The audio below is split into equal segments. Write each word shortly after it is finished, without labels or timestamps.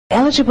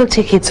Eligible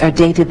tickets are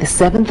dated the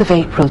 7th of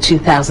April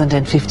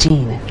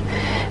 2015.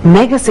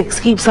 Mega 6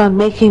 keeps on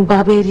making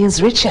Barbadians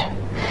richer.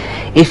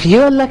 If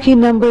your lucky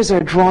numbers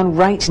are drawn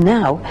right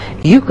now,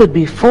 you could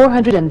be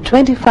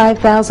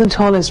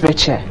 $425,000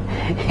 richer.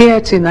 Here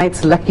are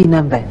tonight's lucky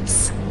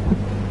numbers.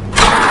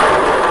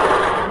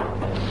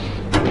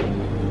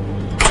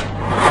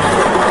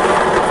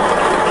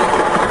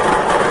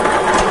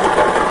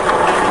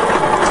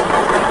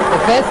 The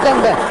first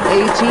number,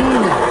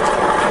 18.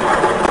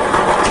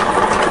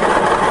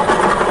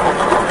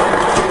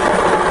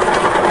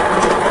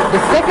 The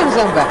second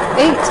number,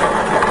 8.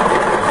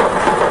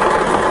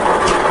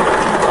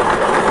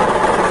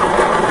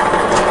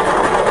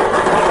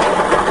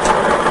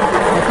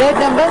 The third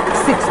number,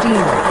 16.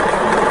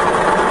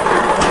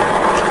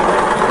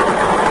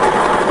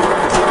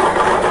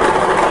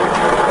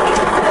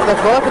 The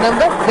fourth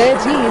number,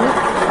 13.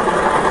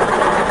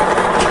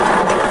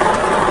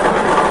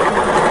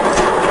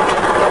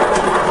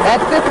 That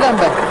fifth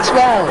number,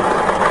 12.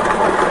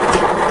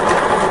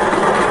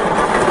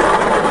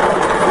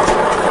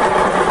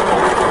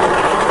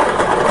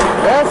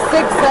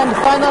 Sixth and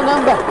final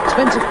number,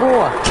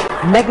 24.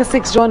 Mega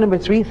 6 draw number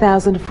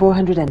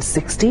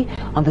 3,460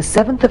 on the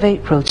 7th of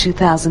April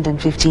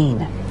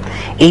 2015.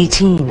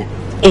 18,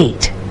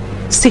 8,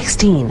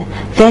 16,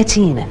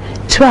 13,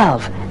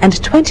 12,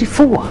 and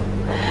 24.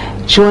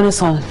 Join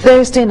us on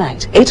Thursday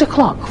night, 8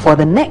 o'clock, for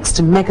the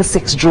next Mega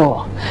 6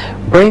 draw.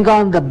 Bring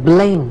on the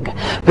bling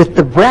with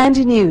the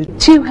brand new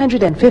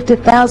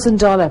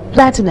 $250,000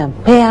 Platinum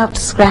Payout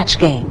Scratch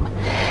Game.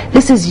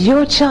 This is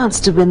your chance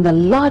to win the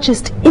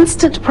largest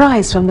instant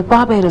prize from the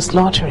Barbados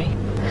Lottery.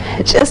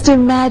 Just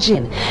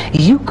imagine,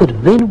 you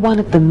could win one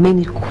of the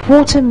many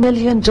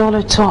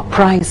 $250,000 top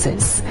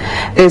prizes.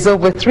 There's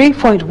over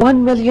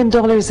 $3.1 million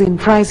in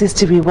prizes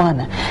to be won,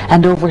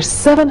 and over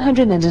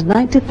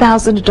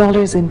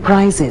 $790,000 in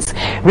prizes,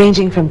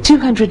 ranging from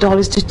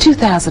 $200 to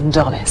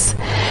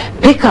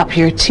 $2,000. Pick up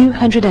your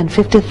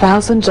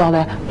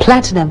 $250,000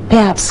 Platinum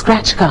Payout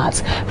Scratch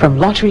Cards from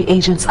lottery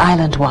agents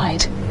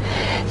island-wide.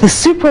 The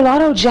Super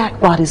Lotto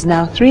jackpot is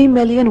now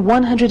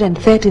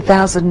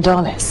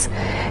 $3,130,000.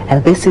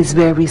 And this is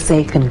where we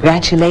say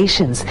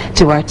congratulations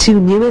to our two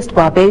newest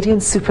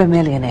Barbadian super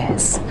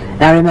millionaires.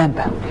 Now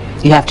remember,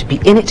 you have to be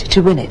in it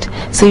to win it,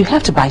 so you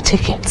have to buy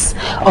tickets.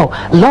 Oh,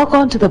 log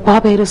on to the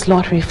Barbados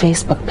Lottery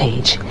Facebook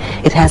page.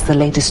 It has the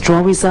latest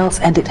draw results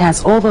and it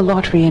has all the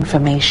lottery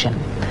information.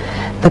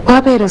 The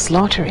Barbados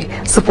Lottery,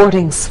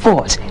 supporting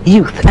sport,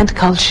 youth and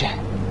culture.